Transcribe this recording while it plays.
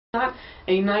not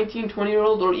a 19,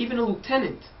 20-year-old or even a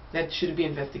lieutenant that should be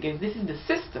investigated. This is the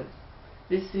system.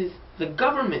 This is the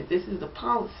government. This is the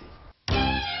policy.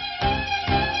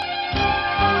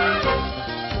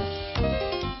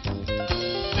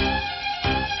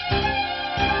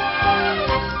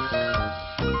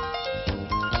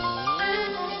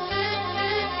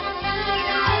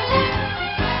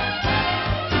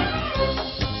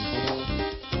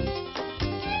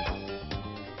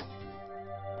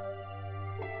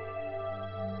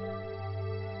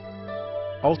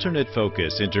 Alternate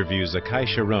Focus interviews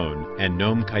Sharon and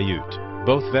Noam Chayut,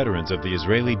 both veterans of the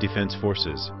Israeli Defense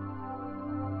Forces.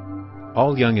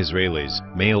 All young Israelis,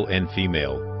 male and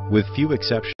female, with few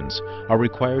exceptions, are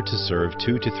required to serve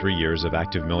 2 to 3 years of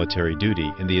active military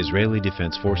duty in the Israeli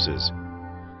Defense Forces.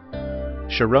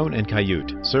 Sharon and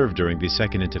Chayut served during the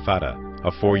Second Intifada,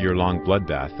 a 4-year-long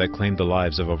bloodbath that claimed the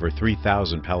lives of over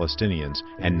 3,000 Palestinians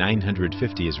and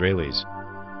 950 Israelis.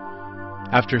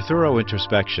 After thorough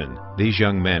introspection, these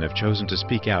young men have chosen to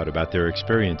speak out about their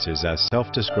experiences as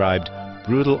self-described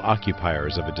brutal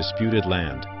occupiers of a disputed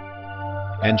land.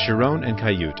 And Sharon and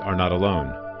Chayut are not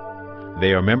alone.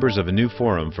 They are members of a new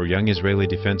forum for young Israeli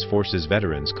Defense Forces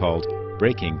veterans called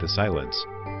Breaking the Silence.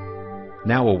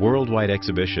 Now a worldwide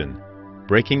exhibition,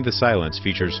 Breaking the Silence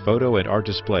features photo and art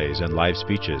displays and live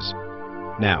speeches.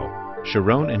 Now,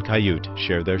 Sharon and Chayut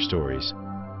share their stories.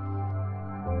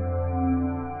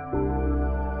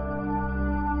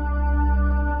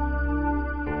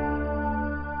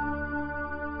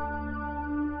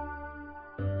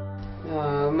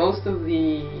 Most of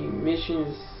the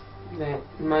missions that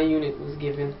my unit was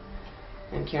given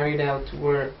and carried out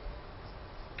were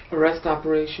arrest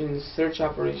operations, search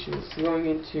operations, going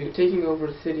into taking over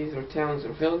cities or towns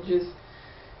or villages,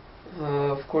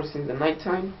 of course in the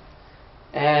nighttime,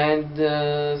 and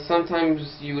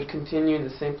sometimes you would continue in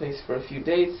the same place for a few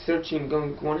days, searching,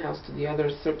 going one house to the other,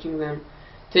 searching them,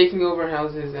 taking over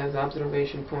houses as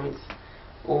observation points,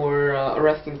 or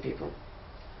arresting people.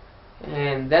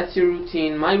 And that's your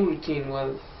routine. My routine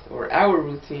was, or our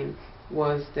routine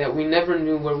was, that we never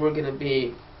knew where we're going to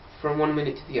be from one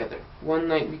minute to the other. One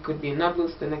night we could be in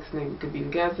Nablus, the next night we could be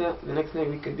in Gaza, the next night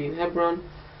we could be in Hebron.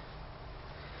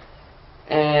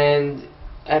 And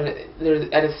at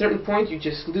a certain point you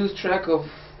just lose track of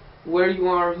where you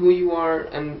are, who you are,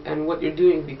 and what you're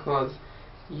doing, because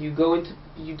you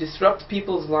disrupt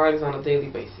people's lives on a daily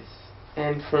basis.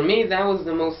 And for me that was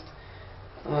the most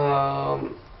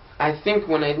I think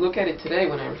when I look at it today,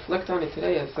 when I reflect on it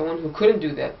today, as someone who couldn't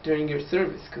do that during your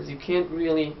service, because you can't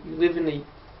really, you live in a,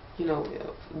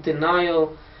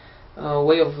 denial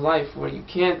way of life where you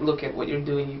can't look at what you're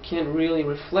doing, you can't really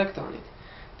reflect on it.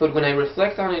 But when I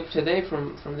reflect on it today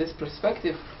from this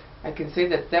perspective, I can say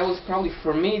that that was probably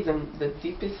for me the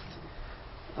deepest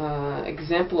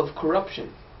example of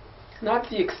corruption.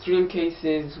 Not the extreme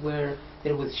cases where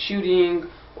there was shooting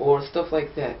or stuff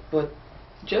like that, but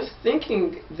just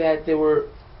thinking that there were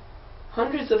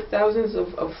hundreds of thousands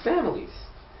of families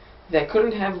that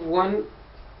couldn't have one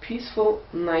peaceful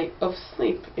night of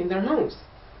sleep in their homes.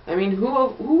 I mean,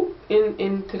 who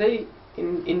in today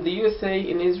in the USA,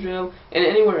 in Israel, and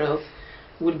anywhere else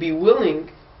would be willing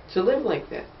to live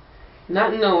like that?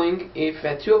 Not knowing if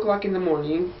at 2 o'clock in the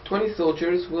morning 20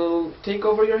 soldiers will take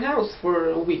over your house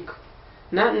for a week.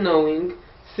 Not knowing,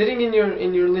 sitting in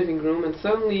your living room and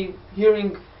suddenly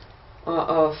hearing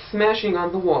smashing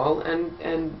on the wall,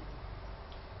 and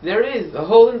there is a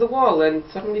hole in the wall, and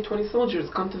suddenly 20 soldiers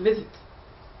come to visit.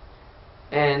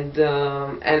 And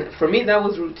for me that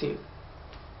was routine.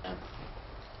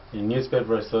 In the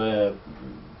newspaper I saw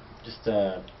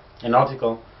an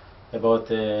article about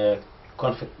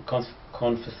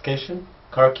confiscation,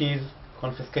 car keys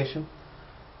confiscation,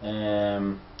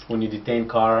 when you detain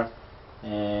car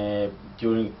to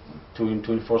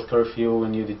enforce curfew,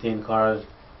 when you detain cars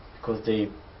because they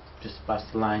just passed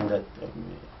the line that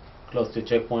close to a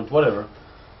checkpoint, whatever.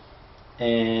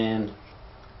 And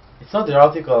it's not the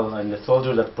article and the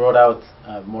soldier that brought out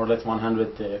more or less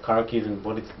 100 car keys and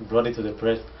brought it to the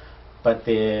press, but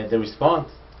the response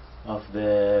of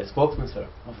the spokesman,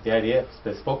 of the IDF,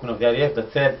 the spokesman of the IDF,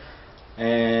 that said,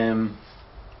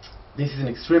 this is an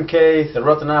extreme case, a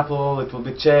rotten apple, it will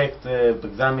be checked,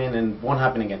 examined, and won't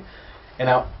happen again. And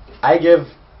now I gave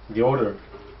the order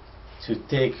to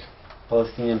take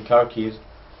Palestinian car keys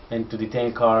and to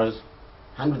detain cars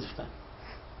hundreds of times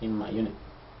in my unit.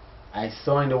 I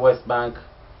saw in the West Bank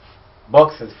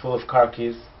boxes full of car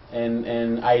keys and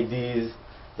IDs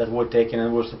that were taken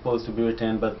and were supposed to be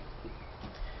returned,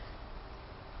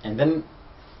 and then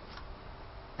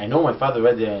I know my father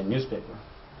read the newspaper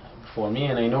before me,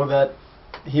 and I know that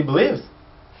he believes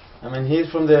I mean, he's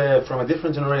from a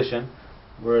different generation,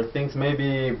 where things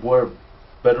maybe were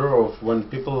better, or when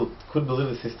people could believe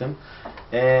the system,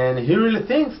 and he really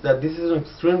thinks that this is an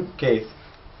extreme case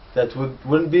that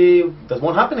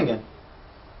won't happen again.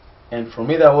 And for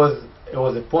me, it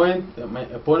was a point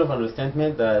of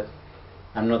understanding that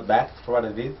I'm not backed for what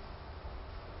I did.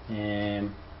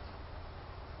 And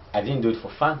I didn't do it for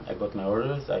fun. I got my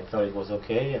orders. I thought it was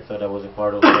okay. I thought I was a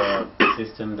part of a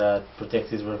system that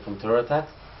protects Israel from terror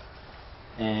attacks.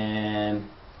 And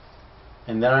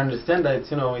then I understand that it's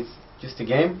just a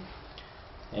game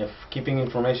of keeping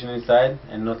information inside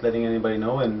and not letting anybody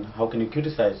know. And how can you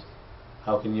criticize?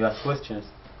 How can you ask questions?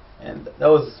 And that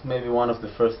was maybe one of the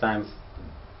first times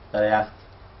that I asked,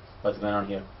 what's going on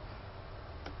here?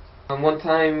 One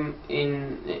time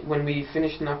when we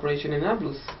finished an operation in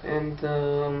Nablus, and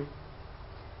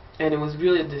it was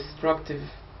really destructive.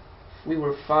 We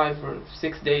were 5 or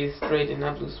 6 days straight in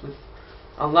Nablus with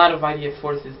a lot of IDF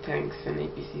forces, tanks and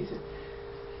APCs,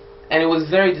 and it was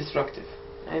very destructive.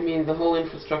 I mean, the whole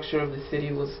infrastructure of the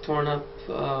city was torn up.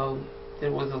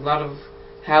 There was a lot of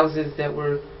houses that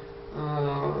were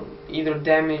either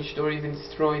damaged or even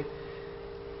destroyed,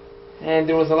 and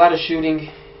there was a lot of shooting,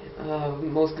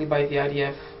 mostly by the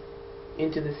IDF,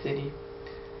 into the city.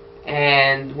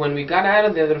 And when we got out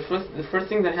of there, the first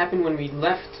thing that happened when we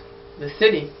left the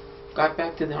city, got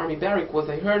back to the army barrack, was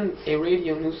I heard a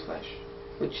radio news flash,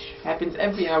 which happens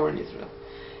every hour in Israel,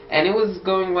 and it was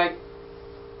going like,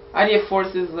 IDF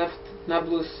forces left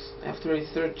Nablus after a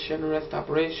search and arrest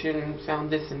operation and found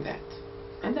this and that.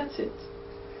 And that's it.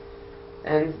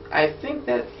 And I think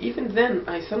that even then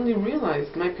I suddenly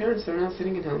realized my parents are now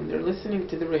sitting at home, they're listening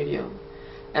to the radio,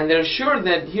 and they're sure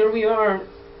that here we are,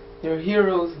 their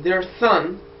heroes, their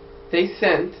son, they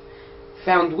sent,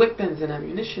 found weapons and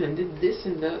ammunition and did this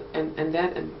and that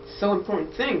and so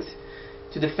important things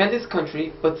to defend this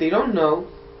country, but they don't know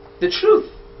the truth.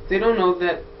 They don't know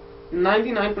that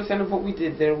 99% of what we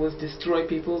did there was destroy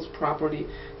people's property,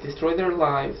 destroy their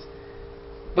lives,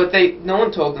 but no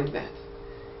one told them that.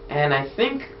 And I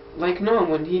think, like Noam,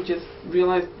 when he just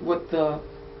realized what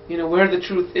where the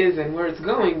truth is and where it's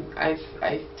going,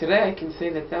 today I can say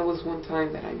that was one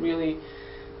time that I really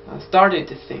started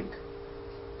to think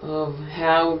of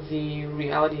how the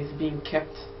reality is being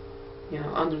kept,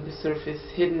 under the surface,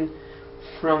 hidden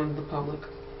from the public.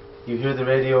 You hear the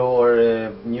radio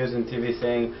or news and TV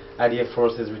saying IDF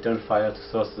forces returned fire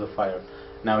to sources of fire.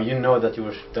 Now you know that we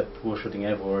were shooting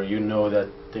everywhere. You know that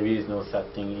there is no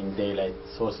such thing in daylight,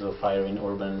 sources of fire in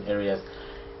urban areas,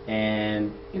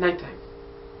 and in nighttime.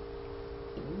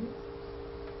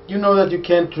 You know that you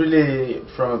can't really,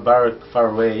 from a barrack far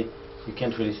away, you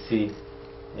can't really see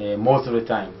most of the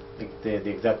time the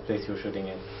exact place you're shooting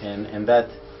at, and that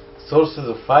sources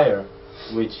of fire,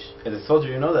 which as a soldier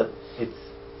you know that it's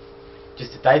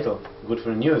just a title, good for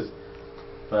the news,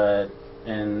 but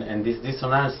and this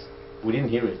dissonance, we didn't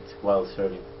hear it while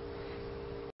serving.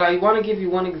 I want to give you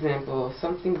one example of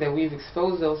something that we've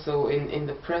exposed also in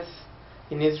the press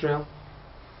in Israel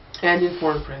and in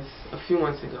foreign press a few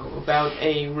months ago about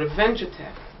a revenge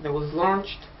attack that was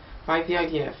launched by the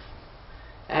IDF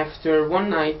after one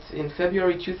night in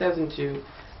February 2002.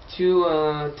 Two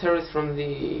terrorists from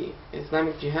the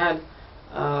Islamic Jihad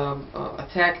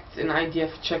attacked an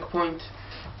IDF checkpoint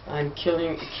and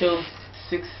killed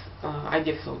 6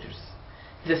 IDF soldiers.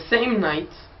 The same night,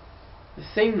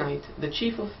 the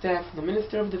Chief of Staff, the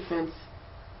Minister of Defense,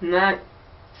 not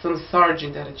some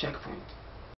sergeant at a checkpoint,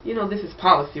 this is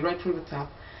policy right from the top,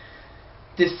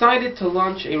 decided to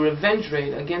launch a revenge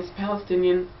raid against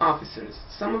Palestinian officers,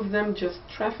 some of them just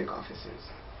traffic officers,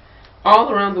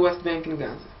 all around the West Bank and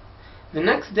Gaza. The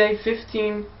next day,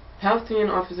 15 Palestinian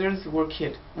officers were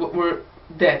dead, were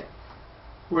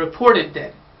reported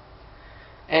dead.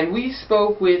 And we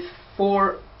spoke with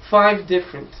 5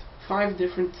 different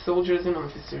soldiers and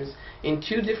officers in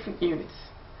 2 different units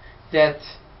that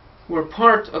were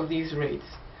part of these raids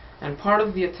and part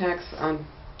of the attacks on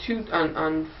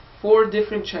 4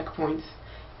 different checkpoints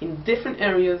in different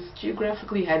areas,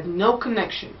 geographically had no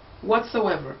connection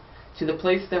whatsoever to the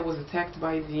place that was attacked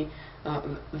by the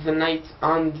night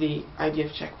on the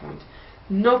IDF checkpoint.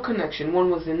 No connection.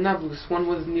 One was in Nablus, one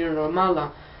was near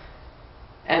Ramallah,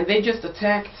 and they just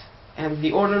attacked, and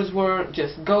the orders were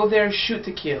just go there, shoot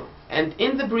to kill. And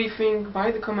in the briefing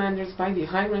by the commanders, by the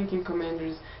high-ranking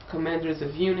commanders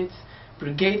of units,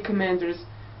 brigade commanders,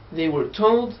 they were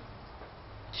told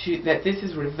that this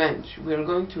is revenge. We are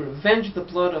going to revenge the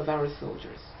blood of our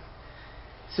soldiers.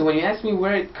 So when you ask me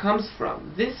where it comes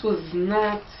from, this was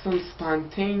not some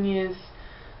spontaneous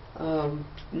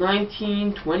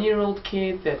 19, 20-year-old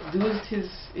kid that lose his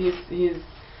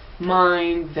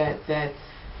mind that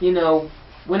you know,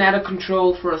 went out of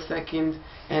control for a second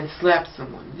and slapped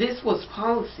someone. This was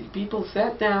policy. People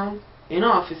sat down in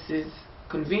offices,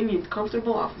 convenient,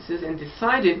 comfortable offices, and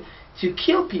decided to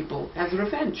kill people as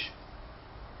revenge.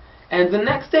 And the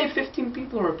next day, 15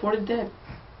 people were reported dead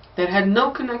that had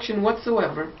no connection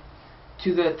whatsoever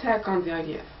to the attack on the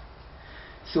IDF.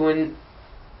 So when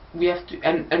we have to,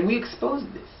 and we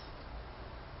exposed this.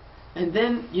 And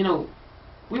then, you know,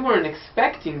 we weren't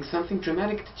expecting something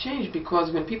dramatic to change,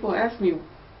 because when people ask me,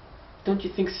 don't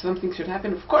you think something should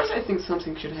happen? Of course I think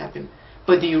something should happen.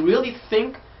 But do you really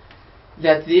think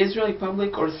that the Israeli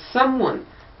public or someone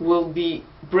will be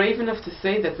brave enough to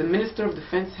say that the Minister of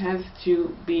Defense has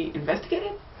to be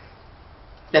investigated?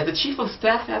 That the Chief of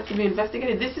Staff has to be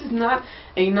investigated? This is not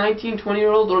a 19,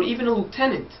 20-year-old or even a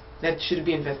lieutenant that should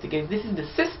be investigated. This is the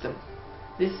system.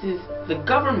 This is the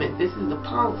government. This is the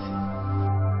policy.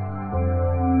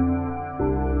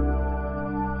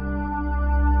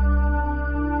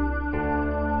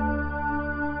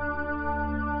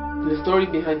 The story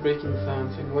behind Breaking the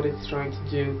Silence and what it's trying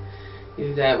to do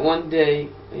is that one day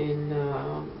in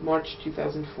March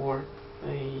 2004,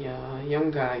 a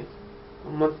young guy, a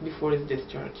month before his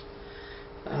discharge,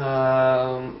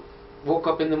 woke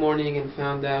up in the morning and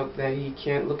found out that he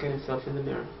can't look at himself in the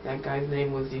mirror. That guy's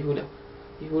name was Yehuda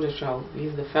Shaul.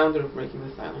 He's the founder of Breaking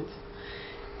the Silence.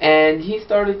 And he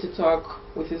started to talk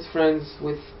with his friends,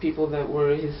 with people that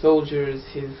were his soldiers,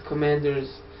 his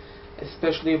commanders,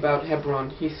 especially about Hebron.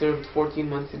 He served 14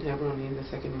 months in Hebron in the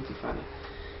second intifada.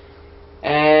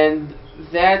 And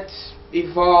that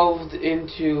evolved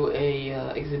into a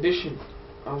exhibition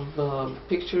of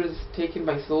pictures taken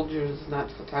by soldiers, not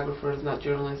photographers, not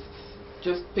journalists,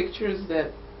 just pictures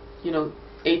that, you know,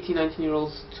 18,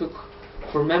 19-year-olds took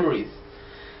for memories.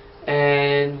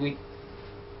 And we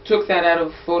took that out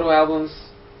of photo albums,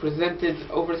 presented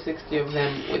over 60 of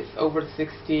them, with over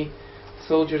 60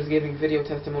 soldiers giving video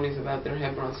testimonies about their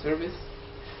Hebron service.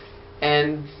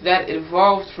 And that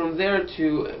evolved from there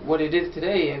to what it is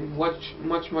today, a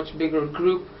much bigger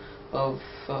group of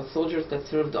soldiers that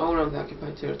served all around the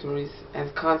occupied territories as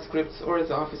conscripts or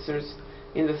as officers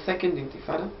in the second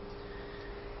intifada.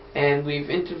 And we've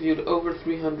interviewed over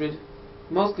 300,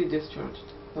 mostly discharged,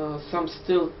 some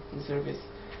still in service,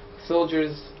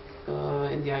 soldiers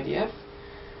in the IDF.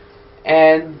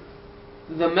 And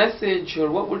the message, or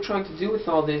what we're trying to do with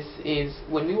all this, is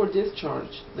when we were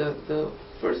discharged, the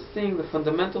first thing, the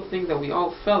fundamental thing that we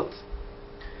all felt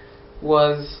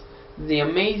was the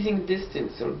amazing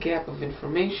distance or gap of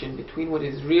information between what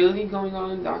is really going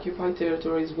on in the occupied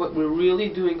territories, what we're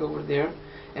really doing over there,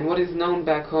 and what is known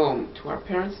back home to our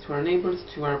parents, to our neighbors,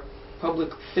 to our public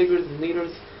figures and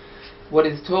leaders, what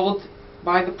is told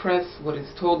by the press, what is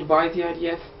told by the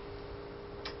IDF.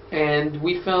 And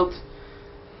we felt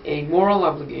a moral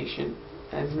obligation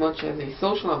as much as a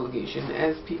social obligation,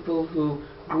 as people who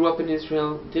grew up in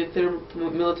Israel, did their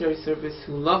military service,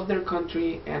 who love their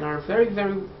country and are very,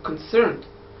 very concerned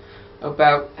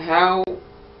about how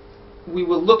we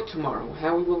will look tomorrow,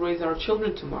 how we will raise our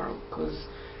children tomorrow, because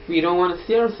we don't want to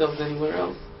see ourselves anywhere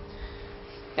else.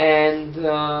 And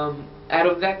out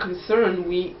of that concern,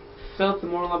 we felt the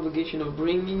moral obligation of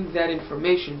bringing that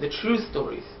information, the true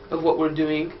stories of what we're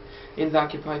doing in the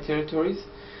occupied territories,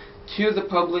 to the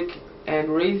public, and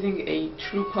raising a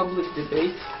true public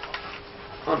debate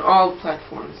on all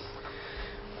platforms.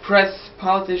 Press,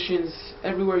 politicians,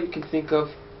 everywhere you can think of,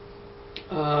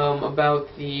 about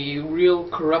the real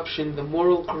corruption, the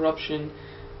moral corruption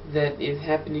that is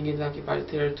happening in the occupied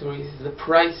territories, the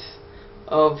price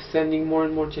of sending more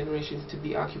and more generations to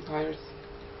be occupiers.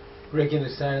 Breaking the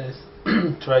Silence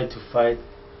tried to fight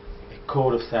a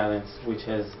code of silence which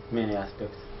has many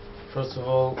aspects. First of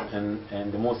all,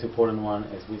 and the most important one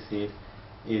as we see it,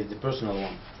 is the personal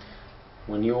one.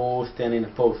 When you stand in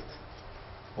a post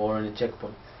or in a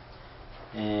checkpoint,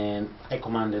 and I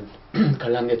commanded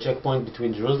Kalanga checkpoint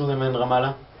between Jerusalem and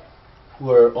Ramallah,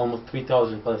 where almost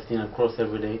 3,000 Palestinians cross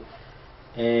every day,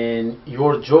 and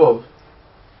your job,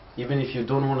 even if you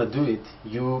don't want to do it,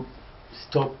 you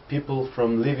stop people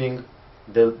from living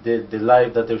the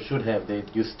life that they should have.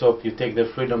 You take their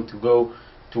freedom to go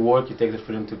to work, you take their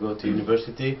freedom to go to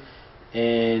university,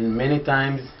 and many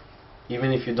times,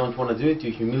 even if you don't want to do it,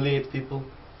 you humiliate people,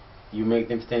 you make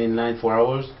them stand in line for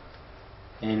hours,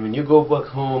 and when you go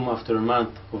back home after a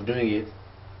month of doing it,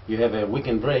 you have a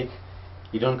weekend break,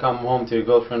 you don't come home to your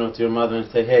girlfriend or to your mother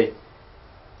and say, hey,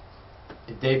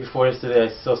 the day before yesterday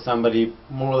I saw somebody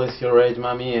more or less your age,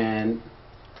 mommy, and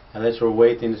I let her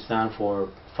wait in the sun for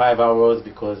 5 hours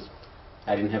because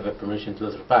I didn't have a permission to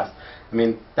let her pass. I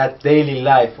mean, that daily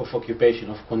life of occupation,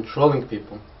 of controlling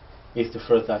people, is the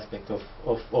first aspect of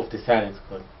the silence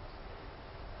code.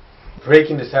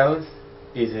 Breaking the silence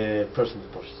is a personal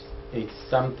process. It's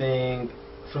something,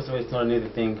 first of all, it's not an easy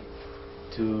thing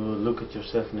to look at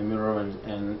yourself in the mirror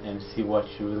and see what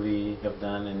you really have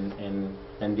done,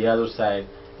 and the other side.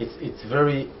 It's a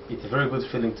very good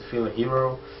feeling to feel a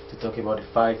hero, to talk about the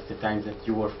fights, the times that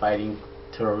you were fighting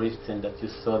terrorists and that you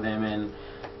saw them,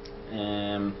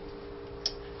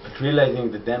 but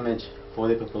realizing the damage for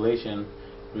the population,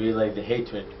 realize the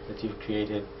hatred that you've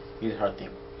created is a hard thing.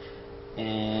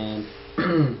 And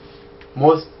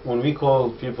when we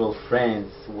call people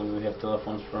friends, when we have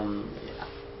telephones from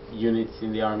units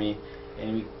in the army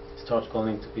and we start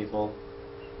calling to people,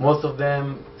 most of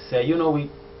them say, you know, we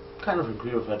kind of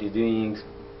agree with what you're doing,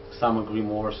 some agree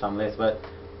more, some less, but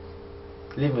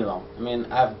leave me alone. I mean,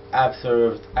 I've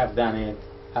served, I've done it,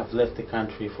 I've left the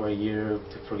country for a year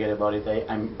to forget about it,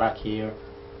 I'm back here,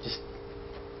 just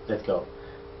let go.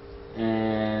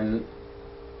 And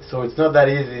so it's not that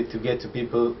easy to get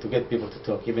people to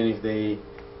talk, even if they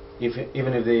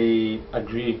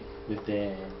agree with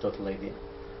the total idea.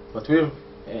 But we've,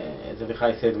 as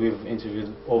Avichai said, we've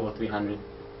interviewed over 300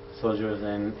 soldiers,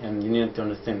 and you need to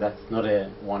understand that's not a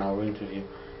 1 hour interview,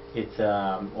 it's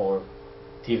or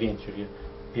TV interview.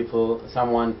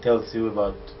 Someone tells you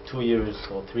about 2 years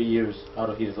or 3 years out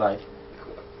of his life.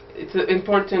 It's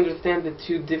important to understand the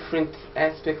two different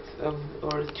aspects of,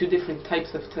 or two different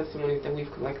types of testimonies that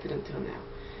we've collected until now.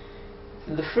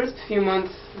 The first few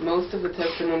months, most of the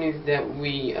testimonies that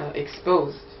we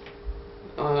exposed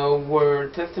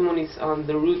were testimonies on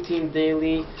the routine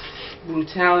daily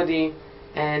brutality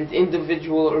and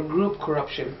individual or group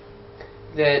corruption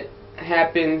that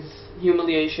happens,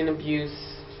 humiliation,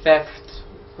 abuse, theft,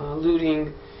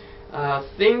 looting,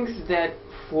 things that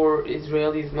for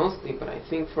Israelis mostly, but I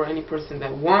think for any person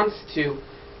that wants to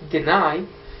deny,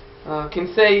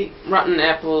 can say rotten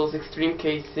apples, extreme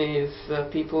cases,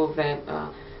 people that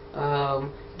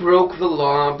broke the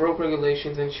law, broke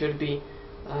regulations, and should be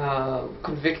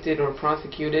convicted or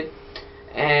prosecuted.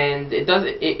 And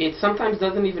it sometimes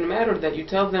doesn't even matter that you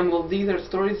tell them, well, these are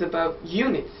stories about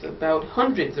units, about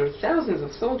hundreds or thousands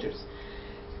of soldiers.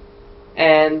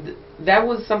 And that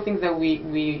was something that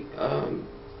we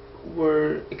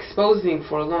were exposing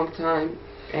for a long time.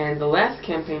 And the last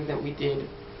campaign that we did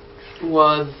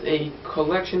was a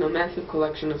massive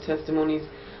collection of testimonies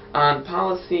on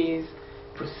policies,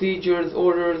 procedures,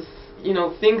 orders,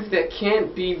 things that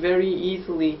can't be very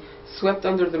easily swept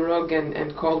under the rug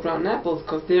and called rotten apples,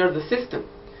 because they are the system.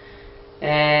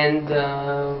 And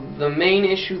the main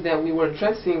issue that we were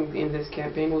addressing in this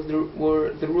campaign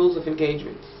were the rules of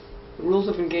engagement. The rules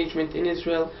of engagement in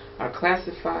Israel are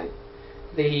classified.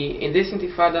 In this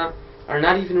intifada, are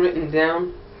not even written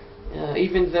down,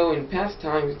 even though in past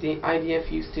times the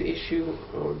IDF used to issue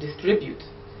or distribute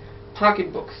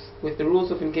pocketbooks with the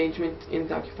rules of engagement in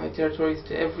the occupied territories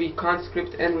to every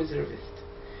conscript and reservist.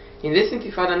 In this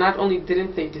intifada, not only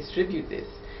didn't they distribute this,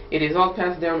 it is all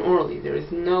passed down orally. There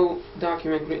is no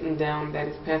document written down that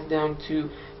is passed down to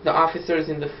the officers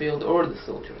in the field or the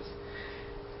soldiers.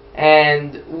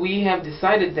 And we have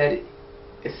decided that,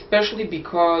 especially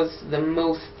because the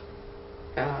most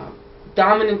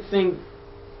dominant thing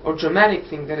or dramatic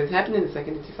thing that has happened in the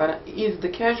second intifada is the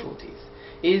casualties,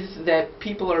 is that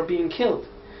people are being killed,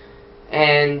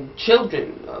 and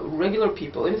children, regular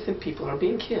people, innocent people are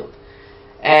being killed,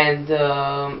 and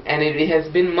it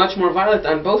has been much more violent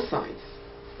on both sides,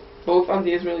 both on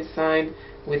the Israeli side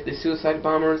with the suicide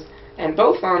bombers, and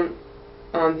both on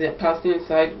the Palestinian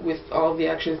side with all the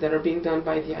actions that are being done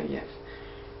by the IDF.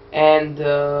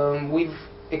 And we've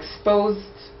exposed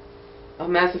a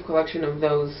massive collection of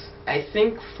those. I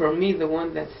think for me the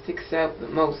one that sticks out the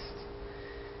most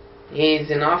is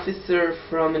an officer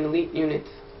from an elite unit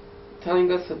telling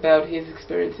us about his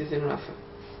experiences in Rafah.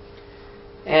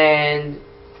 And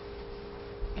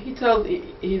he tells,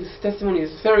 his testimony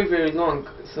is very, very long,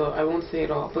 so I won't say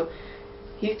it all, but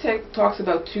he talks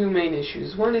about two main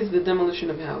issues. One is the demolition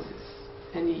of houses,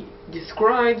 and he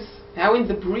describes how in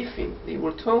the briefing they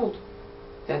were told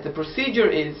that the procedure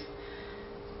is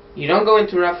you don't go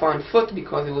into Rafah on foot,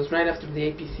 because it was right after the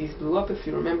APCs blew up. If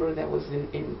you remember, that was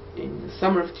in the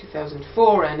summer of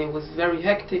 2004, and it was very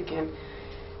hectic, and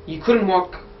you couldn't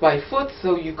walk by foot,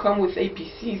 so you come with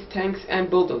APCs, tanks, and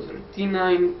bulldozers.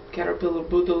 D9 Caterpillar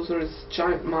bulldozers,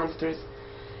 giant monsters.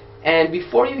 And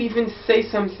before you even say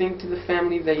something to the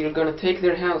family that you're going to take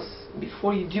their house,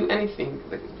 before you do anything,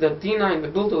 the D9, the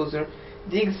bulldozer,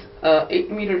 digs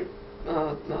 8 meter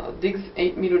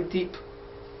deep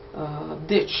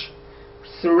ditch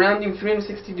surrounding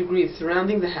 360 degrees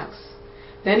surrounding the house.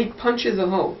 Then he punches a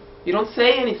hole You don't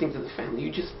say anything to the family.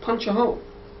 You just punch a hole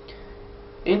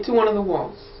into one of the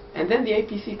walls, and then the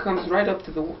APC comes right up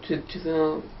to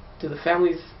the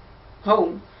family's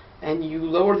home, and you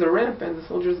lower the ramp, and the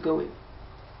soldiers go in.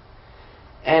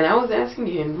 And I was asking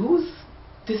him, who's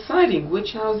deciding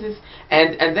which houses?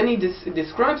 And then he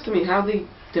describes to me how they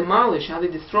demolish, how they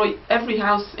destroy every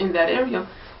house in that area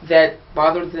that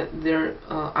bothers their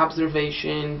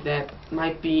observation, that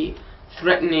might be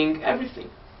threatening, everything.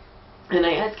 And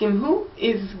I ask him, who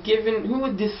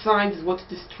decides what to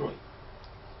destroy?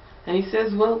 And he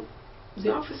says, well,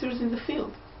 the officers in the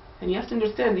field. And you have to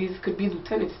understand, these could be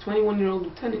lieutenants, 21-year-old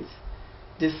lieutenants,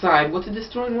 decide what to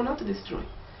destroy and what not to destroy.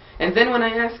 And then when I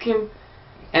ask him,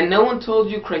 and no one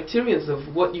told you criteria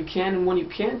of what you can and what you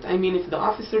can't? I mean, if the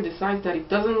officer decides that he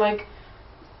doesn't like,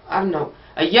 I don't know,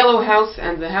 a yellow house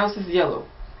and the house is yellow.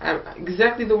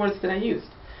 Exactly the words that I used.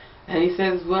 And he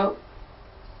says, well,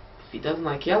 if he doesn't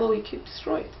like yellow, he can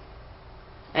destroy it.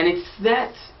 And it's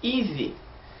that easy.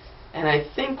 And I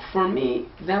think for me,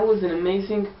 that was an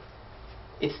amazing...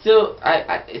 It's still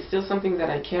something that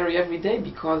I carry every day,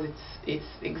 because it's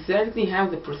exactly how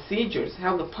the procedures,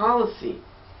 how the policy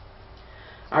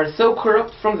are so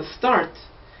corrupt from the start,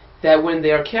 that when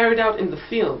they are carried out in the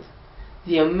field,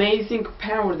 the amazing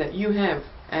power that you have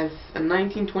as a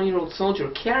 19, 20-year-old soldier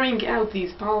carrying out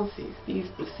these policies, these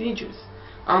procedures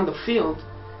on the field,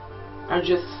 are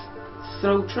just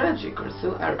so tragic, or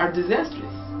are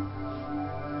disastrous.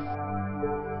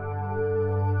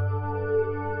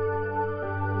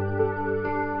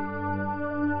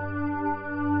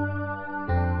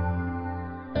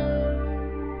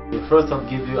 First, I'll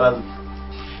give you a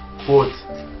quote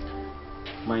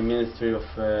my Ministry of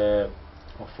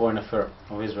Foreign Affairs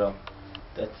of Israel,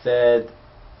 that said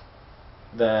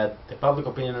that the public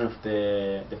opinion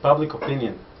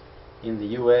in the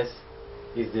U.S.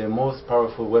 is the most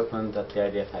powerful weapon that the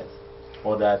IDF has,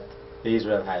 or that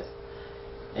Israel has.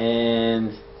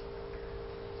 And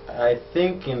I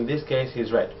think in this case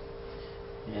he's right.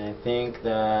 And I think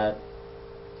that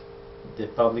the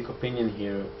public opinion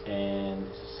here and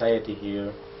society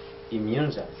here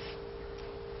immunes us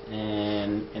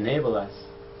and enable us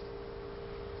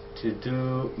to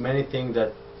do many things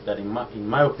that in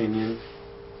my opinion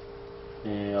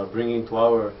are bringing to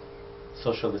our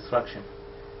social destruction.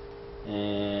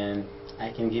 And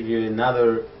I can give you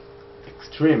another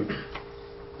extreme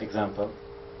example,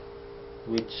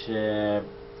 which a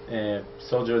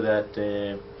soldier that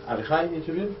Avichai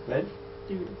interviewed, right?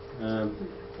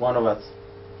 One of us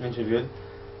interviewed,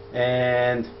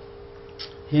 and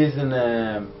he's in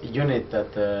a unit,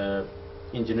 that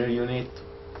engineer unit.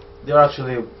 They're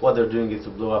actually, what they're doing is to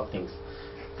blow up things,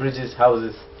 bridges,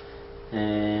 houses,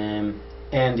 and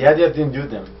the IDF didn't use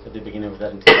them at the beginning of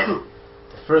that intifada.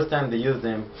 The first time they used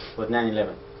them was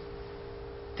 9/11.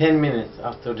 10 minutes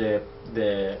after the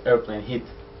airplane hit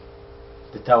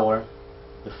the tower,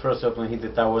 the first airplane hit the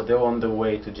tower, they were on their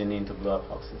way to Jenin to blow up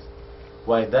houses.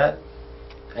 Why is that?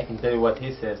 I can tell you what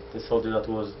he says, the soldier that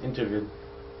was interviewed.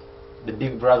 The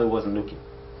big brother wasn't looking,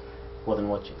 wasn't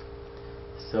watching.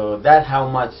 So that's how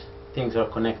much things are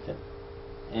connected.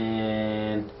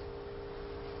 And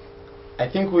I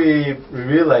think we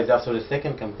realized after the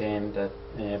second campaign that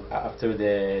after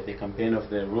the campaign of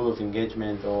the rule of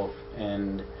engagement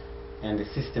and the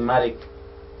systematic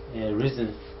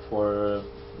reason for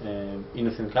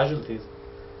innocent casualties,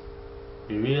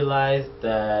 we realized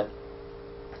that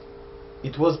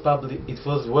it was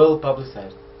well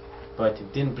publicized, but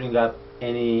it didn't bring up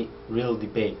any real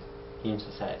debate in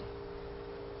society.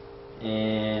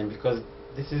 And because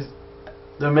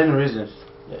there are many reasons.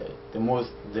 The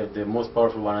most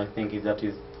powerful one, I think, is that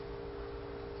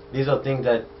these are things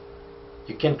that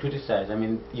you can't criticize. I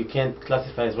mean, you can't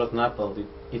classify as rotten apple.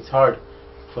 It's hard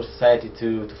for society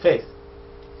to face.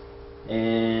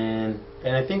 And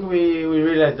I think we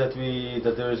realized that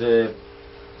there is a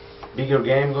bigger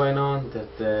game going on,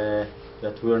 that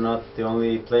we're not the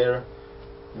only player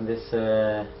in this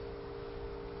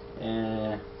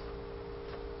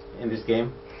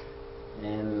game,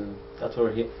 and that's why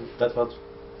we're here.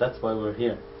 That's why we're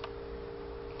here.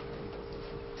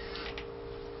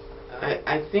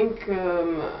 I think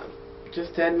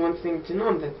just to add one thing to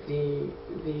Noam, that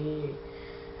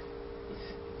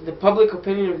the public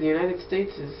opinion of the United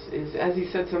States is, as he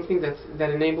said, something that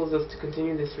enables us to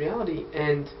continue this reality.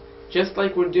 And just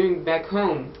like we're doing back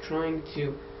home, trying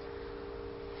to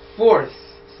force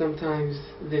sometimes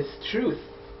this truth,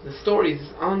 the stories,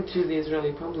 onto the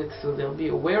Israeli public so they'll be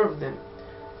aware of them,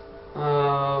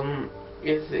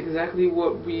 is exactly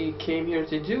what we came here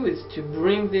to do, is to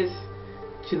bring this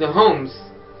to the homes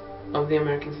of the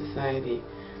American society.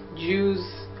 Jews,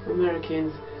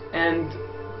 Americans, and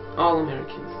all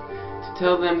Americans, to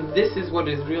tell them this is what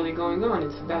is really going on.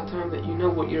 It's about time that you know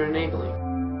what you're enabling.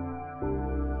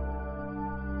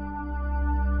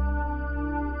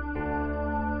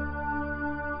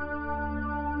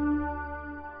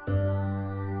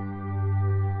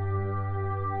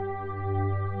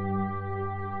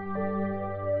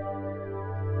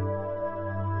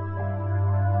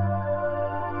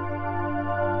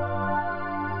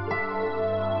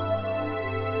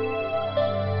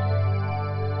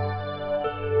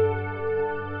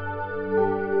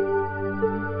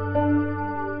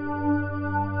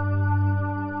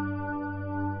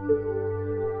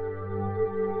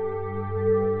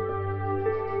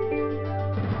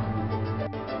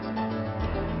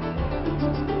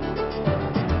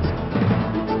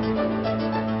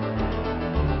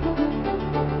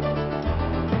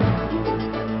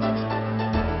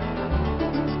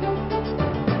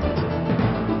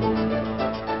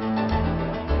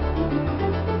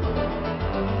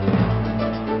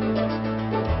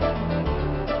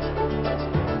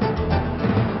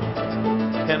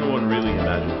 Can one really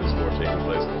imagine this war taking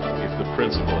place if the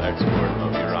principal export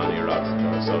of Iran, Iraq,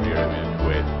 Saudi Arabia, and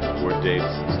Kuwait were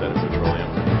dates instead of petroleum?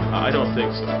 I don't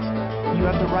think so. You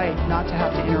have the right not to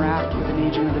have to interact with an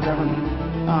agent of the government.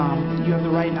 You have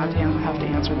the right not to have to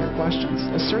answer their questions.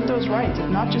 Assert those rights,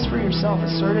 if not just for yourself,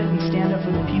 assert it and stand up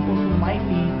for the people who might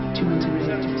be too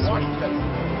intimidated to assert.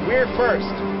 We're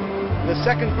first. The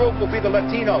second group will be the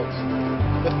Latinos.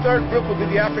 The third group will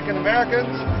be the African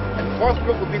Americans. And the fourth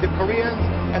group will be the Koreans.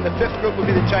 And the fifth group will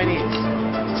be the Chinese.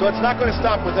 So it's not going to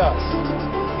stop with us.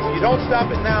 If you don't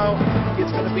stop it now,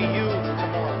 it's going to be you